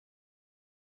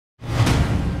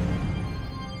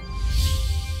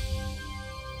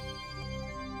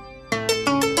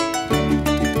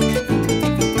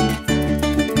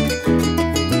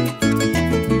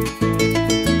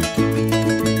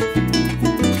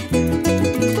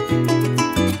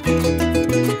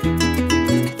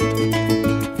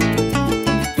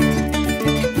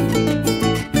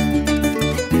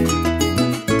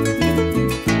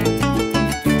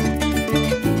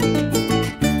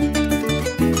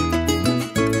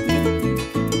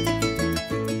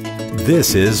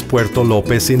This is Puerto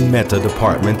Lopez in Meta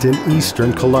Department in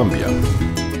eastern Colombia.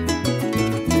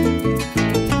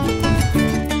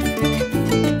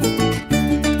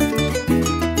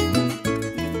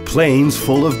 Plains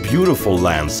full of beautiful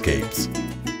landscapes,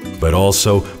 but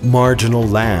also marginal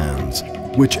lands,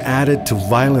 which added to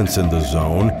violence in the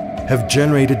zone, have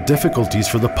generated difficulties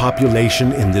for the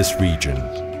population in this region.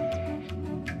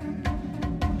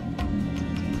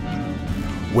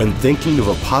 When thinking of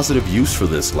a positive use for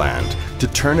this land, to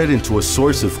turn it into a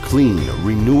source of clean,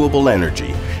 renewable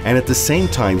energy, and at the same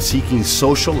time seeking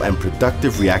social and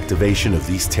productive reactivation of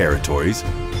these territories,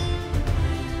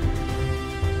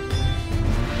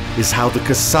 is how the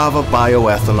CASSAVA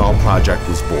bioethanol project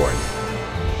was born.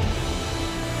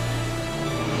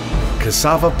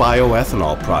 CASSAVA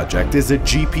bioethanol project is a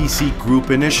GPC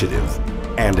group initiative,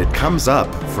 and it comes up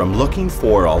from looking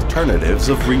for alternatives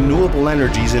of renewable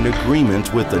energies in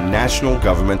agreement with the national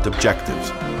government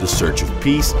objectives, the search of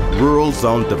peace, rural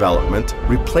zone development,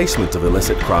 replacement of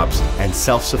illicit crops, and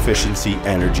self-sufficiency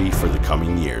energy for the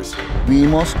coming years.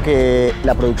 Vimos que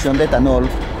la producción de etanol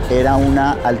era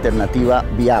una alternativa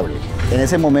viable. En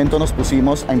ese momento nos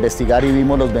pusimos a investigar y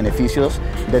vimos los beneficios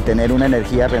de tener una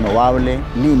energía renovable,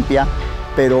 limpia,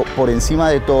 pero por encima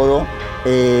de todo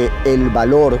el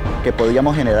valor que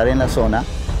podíamos generar en la zona,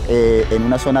 en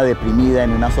una zona deprimida,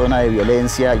 en una zona de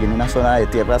violencia y en una zona de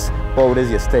tierras pobres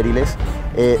y estériles,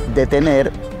 de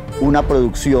tener una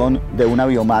producción de una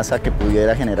biomasa que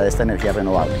pudiera generar esta energía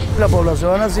renovable. La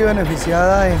población ha sido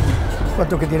beneficiada en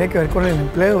cuanto que tiene que ver con el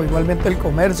empleo, igualmente el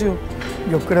comercio.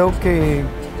 Yo creo que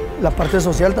la parte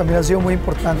social también ha sido muy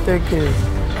importante, que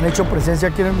han hecho presencia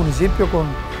aquí en el municipio con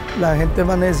la gente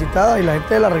más necesitada, y la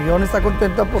gente de la región está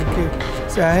contenta porque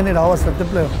se ha generado bastante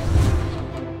empleo.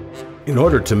 In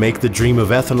order to make the dream of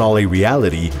ethanol a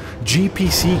reality,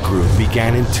 GPC Group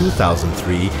began in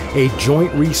 2003 a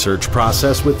joint research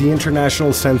process with the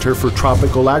International Center for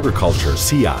Tropical Agriculture,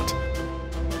 CIAT,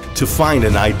 to find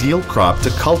an ideal crop to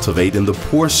cultivate in the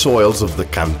poor soils of the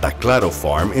Cantaclaro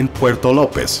farm in Puerto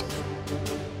Lopez.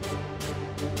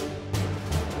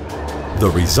 The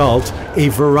result, a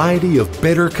variety of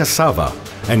bitter cassava,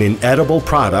 an inedible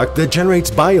product that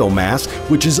generates biomass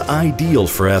which is ideal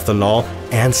for ethanol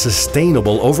and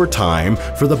sustainable over time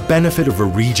for the benefit of a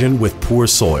region with poor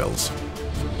soils.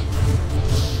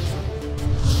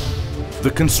 The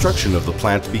construction of the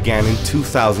plant began in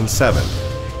 2007,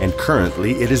 and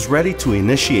currently it is ready to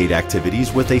initiate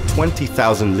activities with a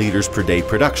 20,000 liters per day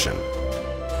production.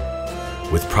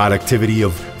 With productivity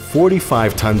of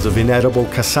 45 tons of inedible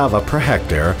cassava per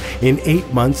hectare in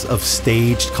 8 months of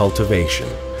staged cultivation,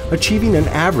 achieving an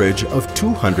average of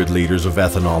 200 liters of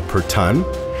ethanol per ton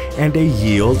and a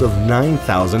yield of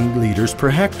 9,000 liters per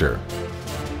hectare.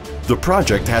 The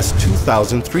project has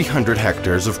 2,300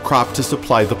 hectares of crop to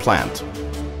supply the plant.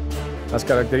 Las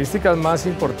características más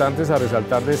importantes a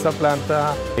resaltar de esta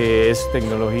planta es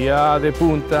tecnología de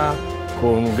punta,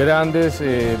 con grandes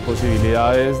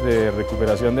posibilidades de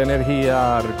recuperación de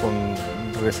energía, con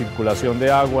recirculación de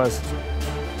aguas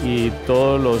y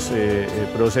todos los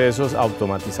procesos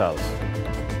automatizados.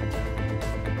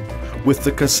 With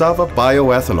the CASSAVA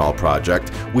bioethanol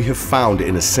project, we have found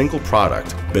in a single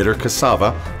product, bitter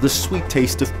cassava, the sweet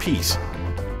taste of peace.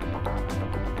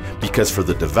 Because for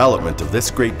the development of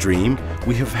this great dream,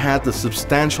 we have had the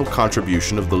substantial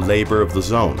contribution of the labor of the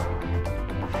zone,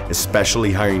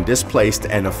 especially hiring displaced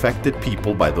and affected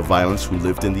people by the violence who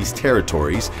lived in these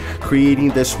territories, creating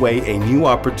this way a new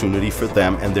opportunity for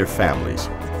them and their families.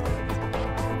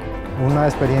 Una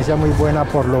experiencia muy buena,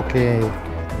 por lo que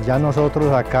ya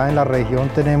nosotros acá en la región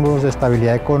tenemos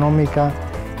estabilidad económica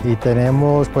y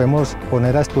podemos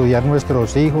poner a estudiar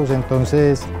nuestros hijos,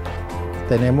 entonces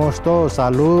tenemos todo,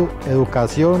 salud,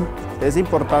 educación. Es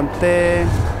importante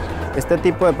este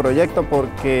tipo de proyecto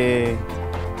porque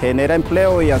genera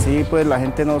empleo y así pues la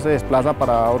gente no se desplaza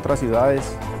para otras ciudades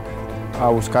a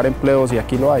buscar empleos, y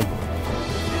aquí lo hay.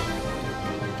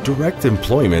 Direct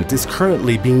employment is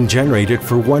currently being generated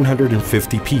for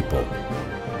 150 people.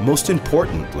 Most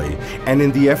importantly, and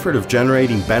in the effort of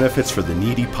generating benefits for the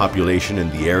needy population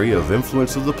in the area of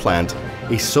influence of the plant,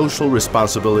 a social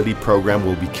responsibility program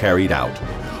will be carried out.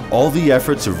 All the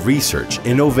efforts of research,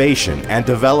 innovation, and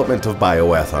development of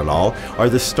bioethanol are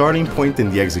the starting point in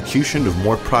the execution of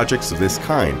more projects of this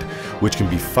kind, which can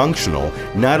be functional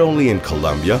not only in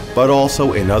Colombia, but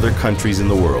also in other countries in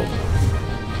the world.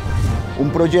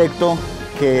 Un proyecto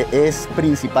que es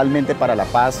principalmente para la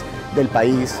paz del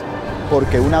país,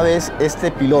 porque una vez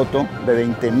este piloto de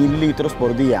 20.000 litros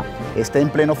por día esté en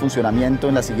pleno funcionamiento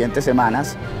en las siguientes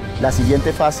semanas, la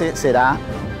siguiente fase será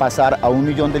pasar a 1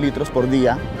 millón de litros por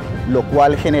día, lo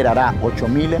cual generará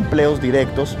 8.000 empleos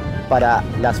directos para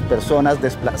las personas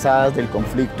desplazadas del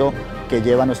conflicto que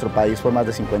lleva nuestro país por más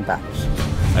de 50 años.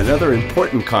 Another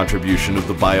important contribution of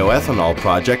the bioethanol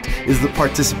project is the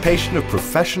participation of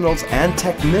professionals and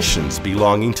technicians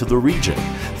belonging to the region,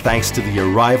 thanks to the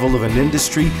arrival of an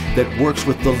industry that works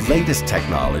with the latest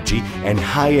technology and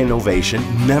high innovation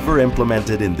never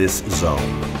implemented in this zone.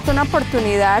 Es una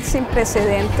oportunidad sin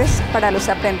precedentes para los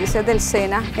aprendices del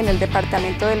SENA en el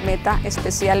departamento del Meta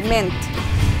especialmente.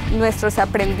 Nuestros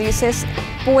aprendices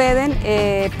pueden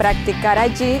practicar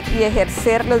allí y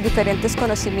ejercer los diferentes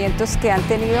conocimientos que han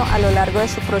tenido a lo largo de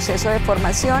su proceso de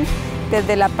formación,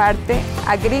 desde la parte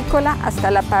agrícola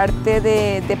hasta la parte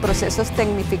de procesos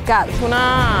tecnificados. Es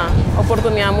una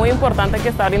oportunidad muy importante que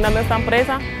está brindando esta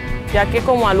empresa, ya que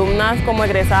como alumnas, como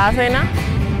egresada SENA,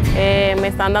 me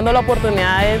están dando la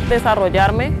oportunidad de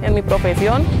desarrollarme en mi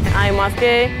profesión, además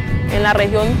que en la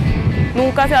región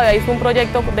nunca se había visto un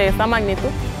proyecto de esta magnitud.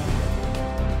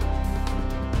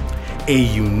 A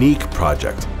unique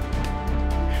project,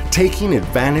 taking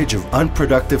advantage of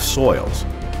unproductive soils,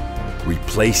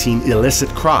 replacing illicit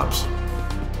crops,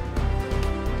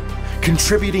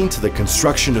 contributing to the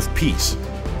construction of peace,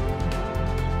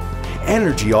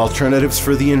 energy alternatives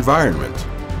for the environment,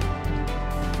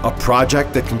 a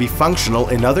project that can be functional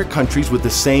in other countries with the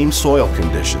same soil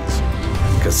conditions.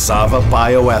 CASSAVA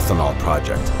Bioethanol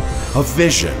Project, a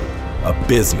vision, a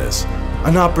business,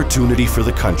 an opportunity for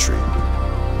the country.